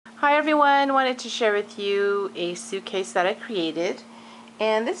Hi everyone, wanted to share with you a suitcase that I created,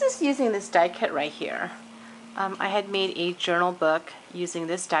 and this is using this die cut right here. I had made a journal book using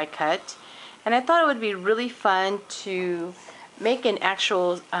this die cut, and I thought it would be really fun to make an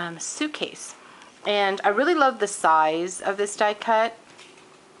actual suitcase. And I really love the size of this die cut,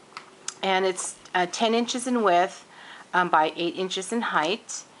 and it's 10 inches in width by 8 inches in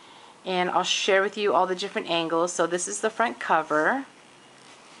height, and I'll share with you all the different angles. So this is the front cover.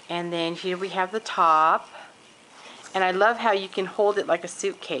 And then here we have the top, and I love how you can hold it like a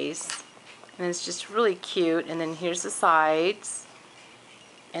suitcase, and it's just really cute. And then here's the sides,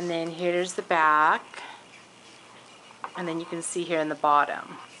 and then here's the back, and then you can see here in the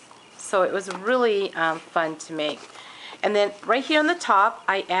bottom. So it was really fun to make. And then right here on the top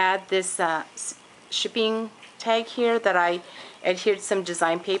I add this shipping tag here that I adhered some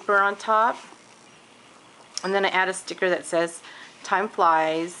design paper on top, and then I add a sticker that says "Time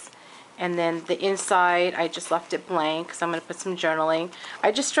flies," and then the inside I just left it blank because I'm going to put some journaling.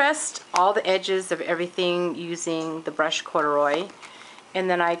 I just distressed all the edges of everything using the brush corduroy, and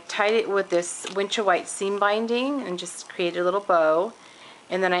then I tied it with this winter white seam binding and just created a little bow.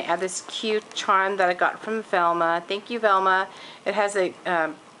 And then I add this cute charm that I got from Velma. Thank you, Velma. It has a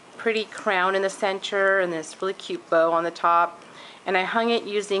pretty crown in the center and this really cute bow on the top, and I hung it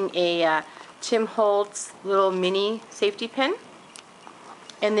using a Tim Holtz little mini safety pin.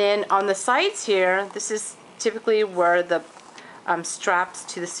 And then on the sides here, this is typically where the straps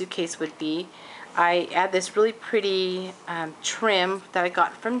to the suitcase would be. I add this really pretty trim that I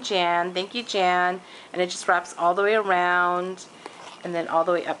got from Jan. Thank you, Jan. And it just wraps all the way around and then all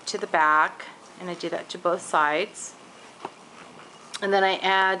the way up to the back. And I do that to both sides. And then I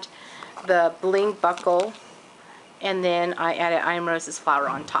add the bling buckle, and then I added I Am Rose's flower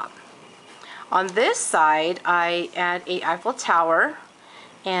on top. On this side, I add a Eiffel Tower,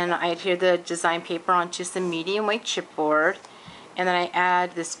 and I adhere the design paper onto some medium weight chipboard, and then I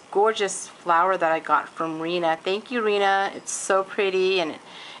add this gorgeous flower that I got from Rena. Thank you, Rena. It's so pretty, and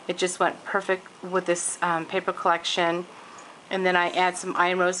it just went perfect with this paper collection. And then I add some I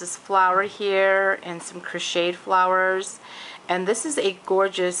Am Rose's flower here and some crocheted flowers. And this is a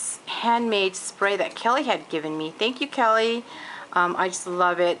gorgeous handmade spray that Kelly had given me. Thank you, Kelly. I just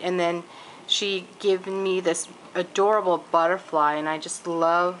love it. And then she gave me this adorable butterfly, and I just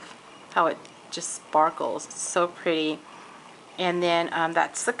love how it just sparkles. It's so pretty. And then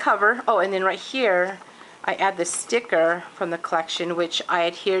that's the cover. Oh, and then right here I add the sticker from the collection, which I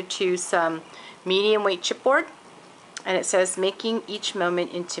adhered to some medium weight chipboard, and it says "Making each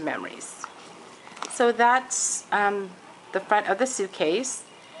moment into memories." So that's the front of the suitcase.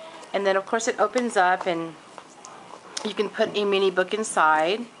 And then of course it opens up and you can put a mini book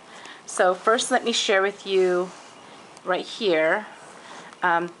inside. So first let me share with you right here.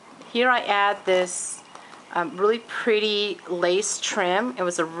 Here I add this really pretty lace trim. It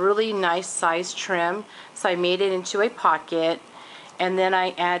was a really nice size trim, so I made it into a pocket. And then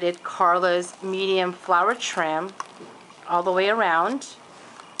I added Carla's medium flower trim all the way around.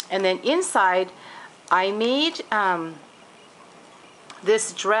 And then inside I made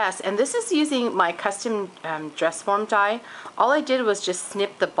this dress, and this is using my custom dress form die. All I did was just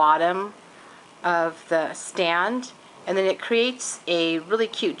snip the bottom of the stand, and then it creates a really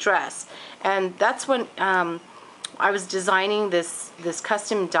cute dress. And that's when I was designing this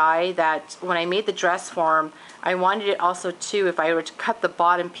custom die, that when I made the dress form, I wanted it also too, if I were to cut the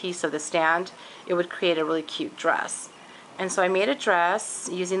bottom piece of the stand, it would create a really cute dress. And so I made a dress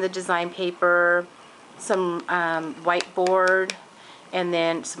using the design paper, some whiteboard, and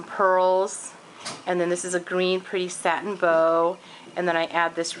then some pearls, and then this is a green pretty satin bow, and then I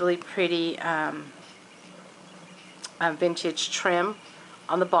add this really pretty vintage trim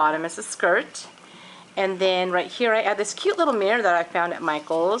on the bottom as a skirt. And then right here I add this cute little mirror that I found at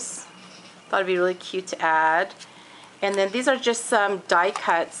Michael's. Thought it'd be really cute to add. And then these are just some die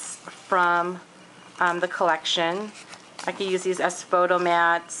cuts from the collection. I could use these as photo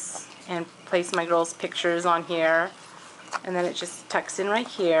mats and place my girls' pictures on here. And then it just tucks in right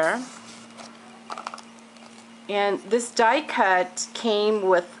here. And this die cut came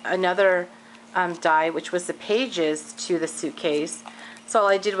with another die, which was the pages to the suitcase. So all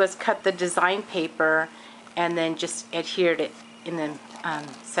I did was cut the design paper and then just adhered it in the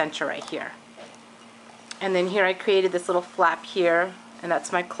center right here. And then here I created this little flap here, and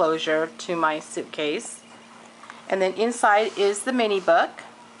that's my closure to my suitcase. And then inside is the mini book.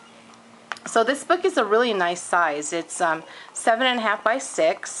 So this book is a really nice size. It's 7.5 by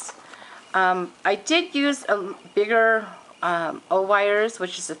 6. I did use a bigger O-wires,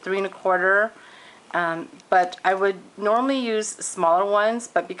 which is a 3 1/4, But I would normally use smaller ones,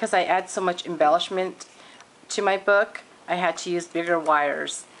 but because I add so much embellishment to my book, I had to use bigger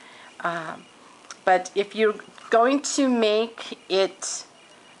wires. But if you're going to make it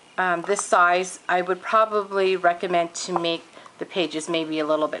this size, I would probably recommend to make the pages maybe a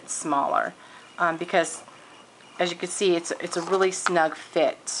little bit smaller, because as you can see, it's a really snug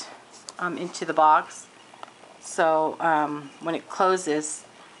fit into the box. So when it closes,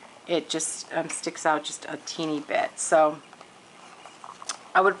 it just sticks out just a teeny bit. So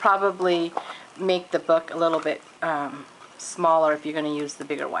I would probably make the book a little bit smaller if you're going to use the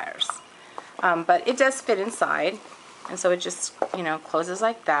bigger wires. But it does fit inside, and so it just, you know, closes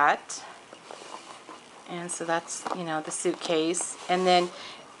like that. And so that's, you know, the suitcase. And then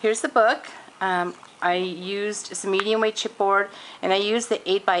here's the book. I used some medium weight chipboard, and I used the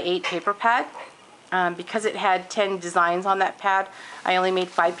 8x8 paper pad. Because it had 10 designs on that pad, I only made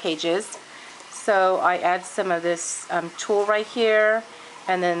 5 pages. So I add some of this tulle right here,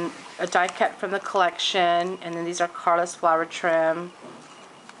 and then a die cut from the collection, and then these are Carla's flower trim.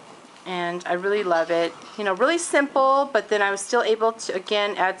 And I really love it. You know, really simple, but then I was still able to,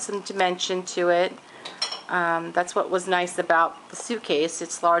 again, add some dimension to it. That's what was nice about the suitcase.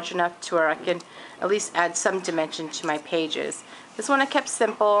 It's large enough to where I can at least add some dimension to my pages. This one I kept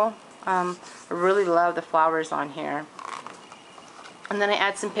simple. I really love the flowers on here. And then I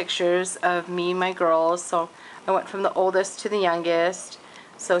add some pictures of me and my girls. So I went from the oldest to the youngest.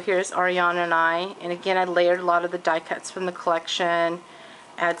 So here's Ariana and I. And again, I layered a lot of the die cuts from the collection.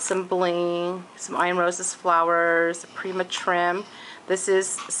 Add some bling, some Iron Roses flowers, a Prima trim. This is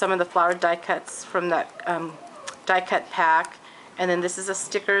some of the flower die cuts from that die cut pack. And then this is a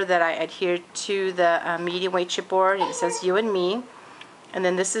sticker that I adhered to the medium weight chipboard. It says You and Me. And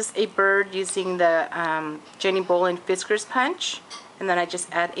then this is a bird using the Jenny Bolin Fiskars punch. And then I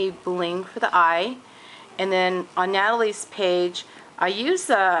just add a bling for the eye. And then on Natalie's page, I use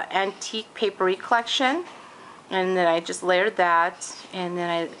a antique papery collection. And then I just layered that. And then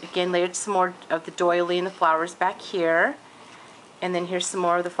I again layered some more of the doily and the flowers back here. And then here's some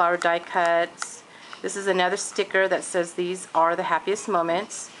more of the flower die cuts. This is another sticker that says These Are the Happiest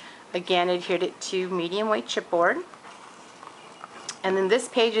Moments. Again, I adhered it to medium weight chipboard. And then this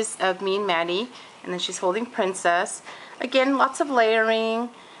page is of me and Maddie, and then she's holding Princess. Again, lots of layering.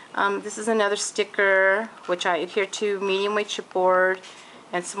 This is another sticker, which I adhere to medium weight chipboard,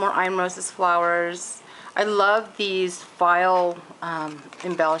 and some more Iron Roses flowers. I love these file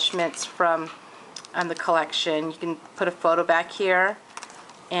embellishments from the collection. You can put a photo back here,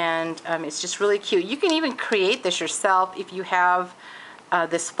 and it's just really cute. You can even create this yourself if you have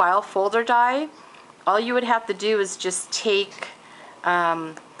this file folder die. All you would have to do is just take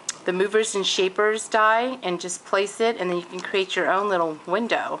the movers and shapers die and just place it, and then you can create your own little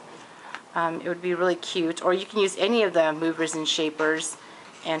window. It would be really cute. Or you can use any of the movers and shapers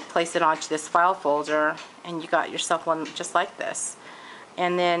and place it onto this file folder, and you got yourself one just like this.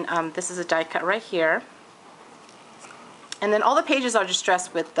 And then this is a die cut right here. And then all the pages are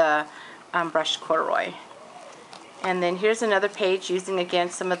distressed with the brushed corduroy. And then here's another page using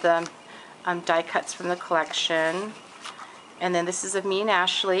again some of the die cuts from the collection. And then this is of me and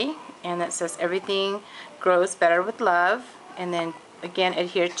Ashley, and that says Everything Grows Better with Love. And then again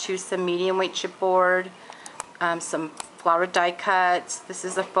adhere to some medium weight chipboard, some flower die cuts. This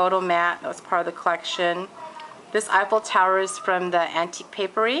is a photo mat that was part of the collection. This Eiffel Tower is from the antique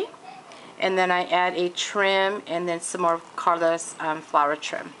papery. And then I add a trim and then some more Carla's flower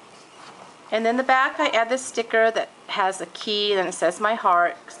trim. And then the back I add this sticker that has a key, and it says My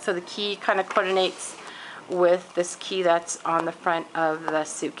Heart. So the key kind of coordinates with this key that's on the front of the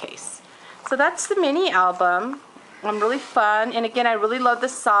suitcase. So that's the mini album. Really fun, and again I really love the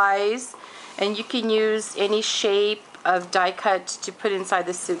size, and you can use any shape of die cut to put inside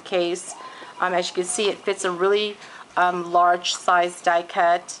the suitcase. As you can see, it fits a really large size die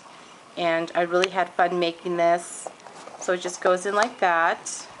cut, and I really had fun making this. So it just goes in like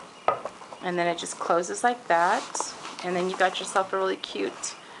that, and then it just closes like that, and then you got yourself a really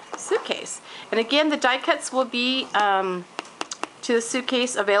cute suitcase. And again, the die cuts will be to the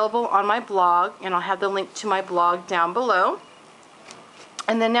suitcase available on my blog, and I'll have the link to my blog down below.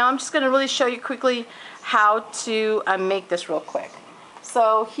 And then now I'm just going to really show you quickly how to make this real quick.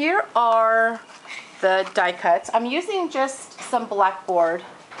 So here are the die cuts. I'm using just some blackboard,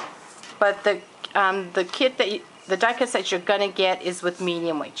 but the kit that the die cuts that you're going to get is with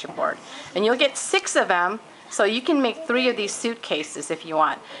medium weight chipboard, and you'll get 6 of them. So you can make 3 of these suitcases if you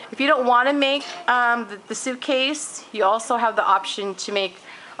want. If you don't want to make the suitcase, you also have the option to make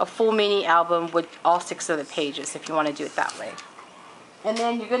a full mini album with all 6 of the pages if you want to do it that way. And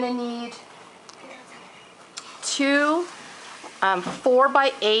then you're going to need two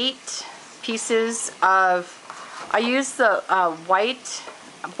 4x8 pieces of, I use the white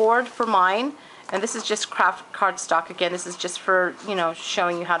board for mine, and this is just craft cardstock. Again, this is just for, you know,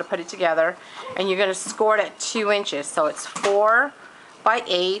 showing you how to put it together. And you're going to score it at 2 inches. So it's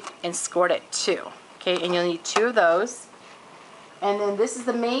 4x8 and scored at 2. Okay, and you'll need 2 of those. And then this is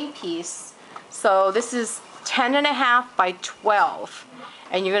the main piece. So this is 10.5 by 12.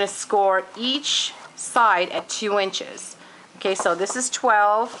 And you're going to score each side at 2 inches. Okay, so this is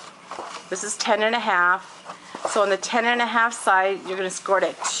 12. This is 10.5. So on the 10.5 side, you're going to score it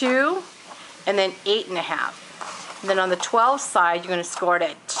at 2 and then 8.5. And then on the 12 side, you're going to score it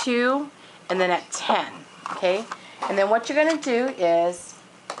at 2 and then at 10. Okay? And then what you're going to do is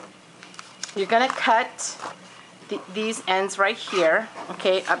you're going to cut these ends right here,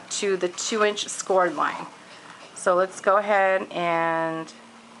 okay, up to the 2-inch scored line. So let's go ahead and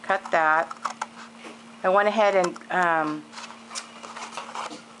cut that. I went ahead and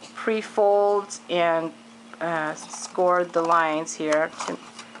pre-fold and scored the lines here to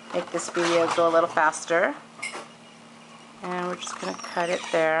make this video go a little faster. And we're just going to cut it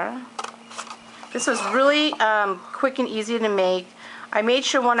there. This was really quick and easy to make. I made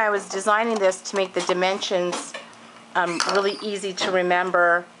sure when I was designing this to make the dimensions really easy to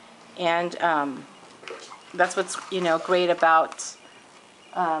remember, and that's what's, you know, great about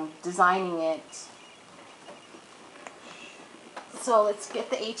designing it. So let's get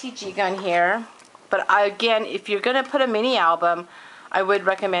the ATG gun here. But again, if you're going to put a mini album, I would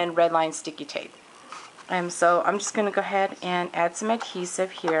recommend red line sticky tape. So I'm just going to go ahead and add some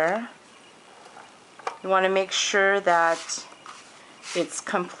adhesive here. You want to make sure that it's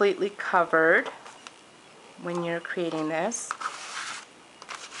completely covered when you're creating this.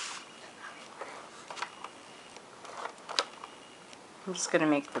 I'm just going to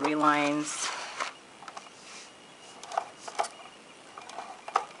make 3 lines.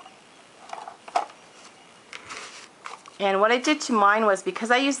 And what I did to mine was,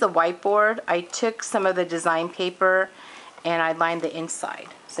 because I used the whiteboard, I took some of the design paper and I lined the inside.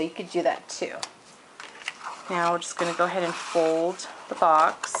 So you could do that too. Now we're just going to go ahead and fold the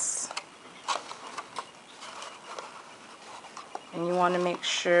box. And you want to make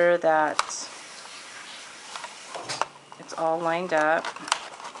sure that it's all lined up.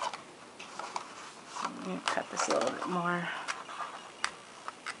 Let me cut this a little bit more.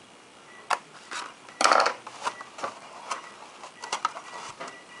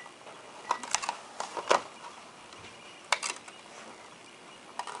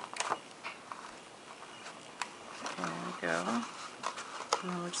 Go.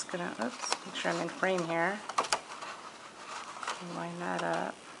 And then we're just gonna, oops, make sure I'm in frame here. Line that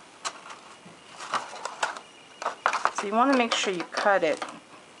up. So you want to make sure you cut it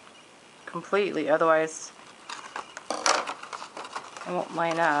completely, otherwise it won't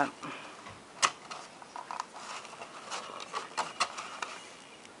line up.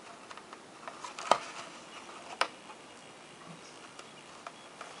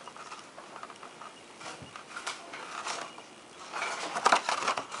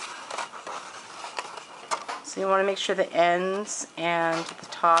 So you want to make sure the ends and the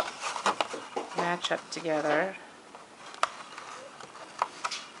top match up together.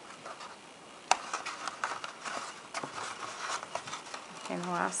 And the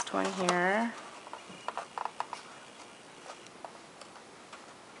last one here.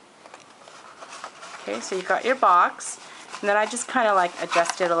 Okay, so you got your box, and then I just kind of like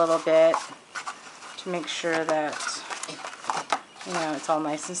adjust it a little bit to make sure that, you know, it's all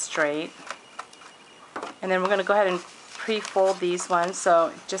nice and straight. And then we're going to go ahead and pre-fold these ones,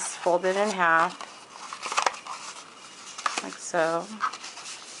 so just fold it in half, like so.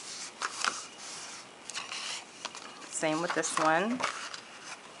 Same with this one.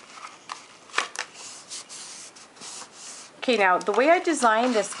 Okay, now the way I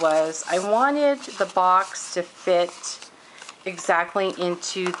designed this was, I wanted the box to fit exactly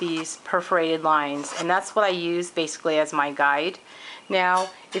into these perforated lines, and that's what I use basically as my guide. Now,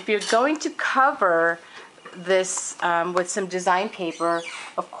 if you're going to cover this with some design paper,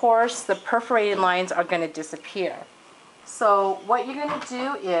 of course the perforated lines are going to disappear. So what you're going to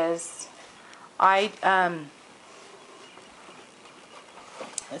do is,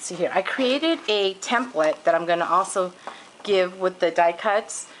 let's see here, I created a template that I'm going to also give with the die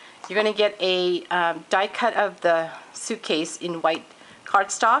cuts. You're going to get a die cut of the suitcase in white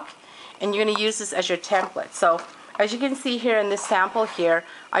cardstock, and you're going to use this as your template. So as you can see here in this sample here,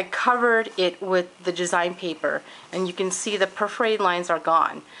 I covered it with the design paper, and you can see the perforated lines are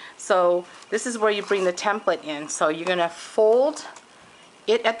gone. So this is where you bring the template in. So you're going to fold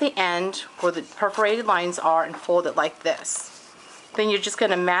it at the end where the perforated lines are and fold it like this. Then you're just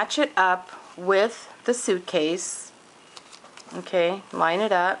going to match it up with the suitcase. Okay, line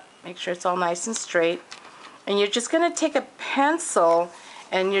it up, make sure it's all nice and straight. And you're just going to take a pencil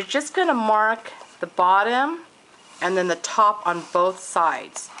and you're just going to mark the bottom and then the top on both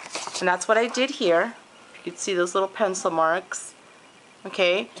sides. And that's what I did here. You can see those little pencil marks.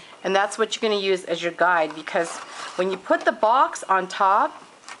 Okay, and that's what you're going to use as your guide, because when you put the box on top,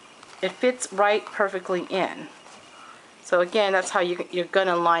 it fits right perfectly in. So again, that's how you're going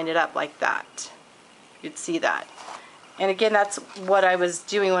to line it up like that. You'd see that. And again, that's what I was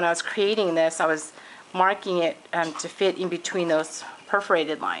doing when I was creating this. I was marking it to fit in between those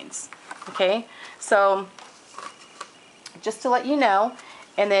perforated lines. Okay, so just to let you know.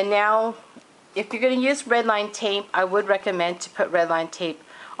 And then now, if you're going to use red line tape, I would recommend to put red line tape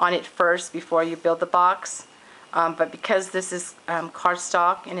on it first before you build the box. But because this is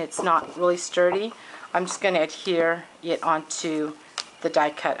cardstock and it's not really sturdy, I'm just going to adhere it onto the die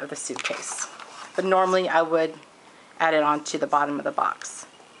cut of the suitcase. But normally I would add it onto the bottom of the box.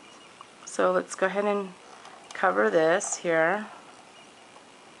 So let's go ahead and cover this here.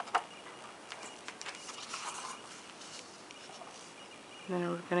 And then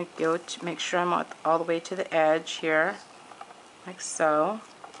we're going to go to make sure I'm all the way to the edge here, like so.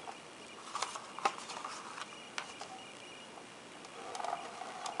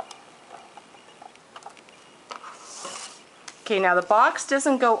 Okay, now the box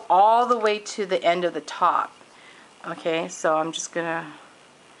doesn't go all the way to the end of the top. Okay, so I'm just going to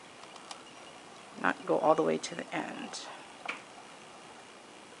not go all the way to the end.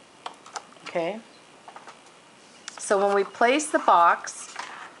 Okay. So when we place the box,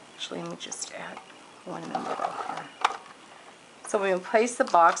 actually let me just add one in the middle here. So when we place the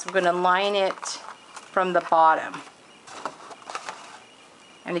box, we're going to line it from the bottom.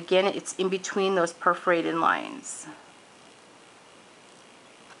 And again, it's in between those perforated lines.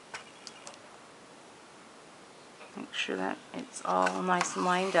 Make sure that it's all nice and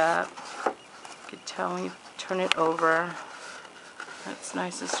lined up. You can tell when you turn it over, that's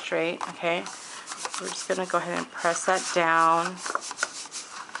nice and straight. Okay. We're just going to go ahead and press that down.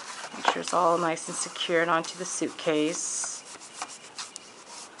 Make sure it's all nice and secured onto the suitcase.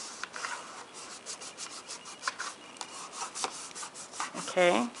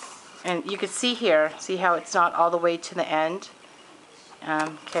 Okay, and you can see here, see how it's not all the way to the end?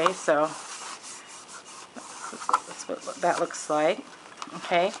 Okay, so that's what that looks like.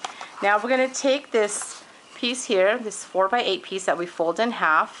 Okay, now we're going to take this piece here, this 4x8 piece that we fold in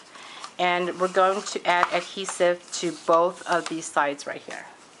half, and we're going to add adhesive to both of these sides right here.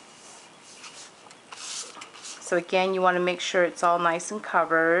 So again, you want to make sure it's all nice and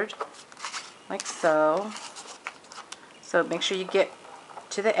covered, like so. So make sure you get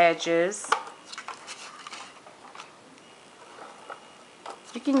to the edges.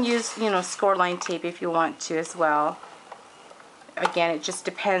 You can use, score line tape if you want to as well. Again, it just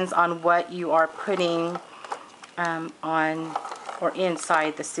depends on what you are putting on or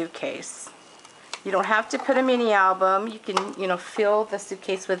inside the suitcase. You don't have to put a mini album. You can, fill the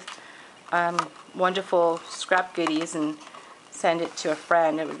suitcase with wonderful scrap goodies and send it to a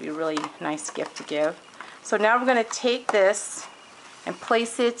friend. It would be a really nice gift to give. So now we're going to take this and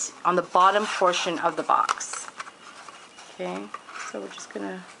place it on the bottom portion of the box. Okay, so we're just going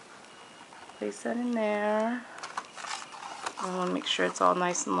to place that in there. I want to make sure it's all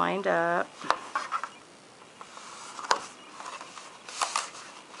nice and lined up.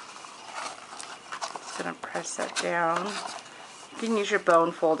 Going to press that down. You can use your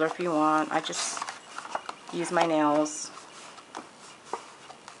bone folder if you want. I just use my nails.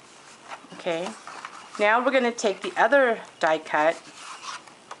 Okay. Now we're going to take the other die cut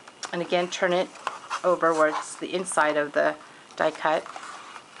and again turn it over where it's the inside of the die cut,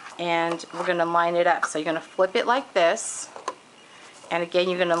 and we're going to line it up. So you're going to flip it like this, and again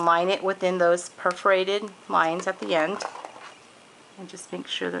you're going to line it within those perforated lines at the end, and just make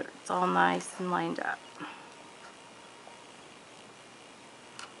sure that it's all nice and lined up.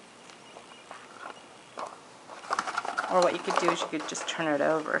 Or what you could do is you could just turn it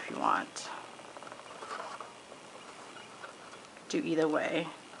over if you want. Do either way,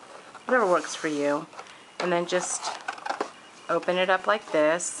 whatever works for you. And then just open it up like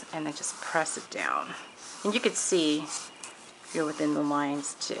this and then just press it down. And you can see if you're within the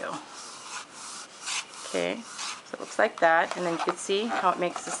lines too. Okay, so it looks like that, and then you can see how it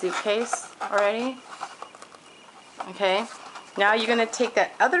makes the suitcase already. Okay, now you're going to take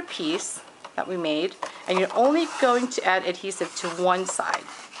that other piece that we made, and you're only going to add adhesive to one side.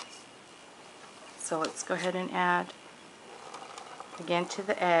 So let's go ahead and add again to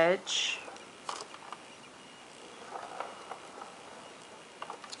the edge.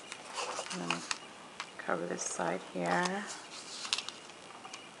 And then cover this side here.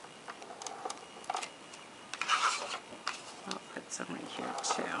 I'll put some right here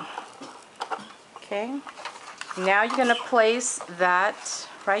too. Okay. Now you're going to place that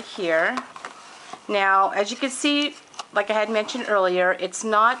right here. Now, as you can see, like I had mentioned earlier, it's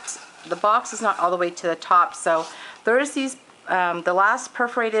not, the box is not all the way to the top, so there's these, the last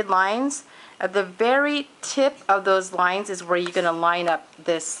perforated lines. At the very tip of those lines is where you're going to line up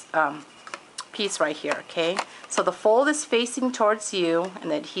this piece right here, okay? So the fold is facing towards you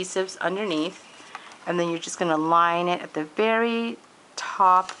and the adhesive's underneath, and then you're just going to line it at the very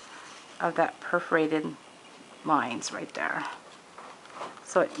top of that perforated lines right there.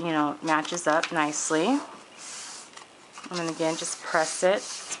 So it, matches up nicely. And then again, just press it.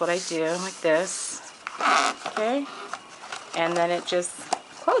 That's what I do, like this. Okay? And then it just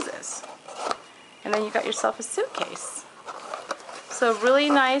closes. And then you got yourself a suitcase. So really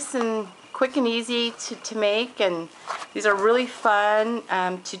nice and quick and easy to make, and these are really fun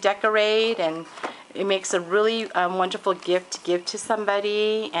to decorate, and it makes a really wonderful gift to give to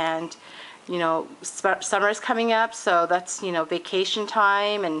somebody. And summer is coming up, so that's vacation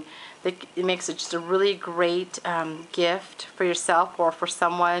time, and it makes it just a really great gift for yourself or for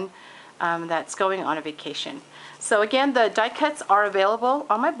someone that's going on a vacation. So again, the die cuts are available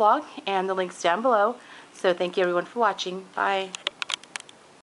on my blog, and the link's down below. So thank you everyone for watching. Bye.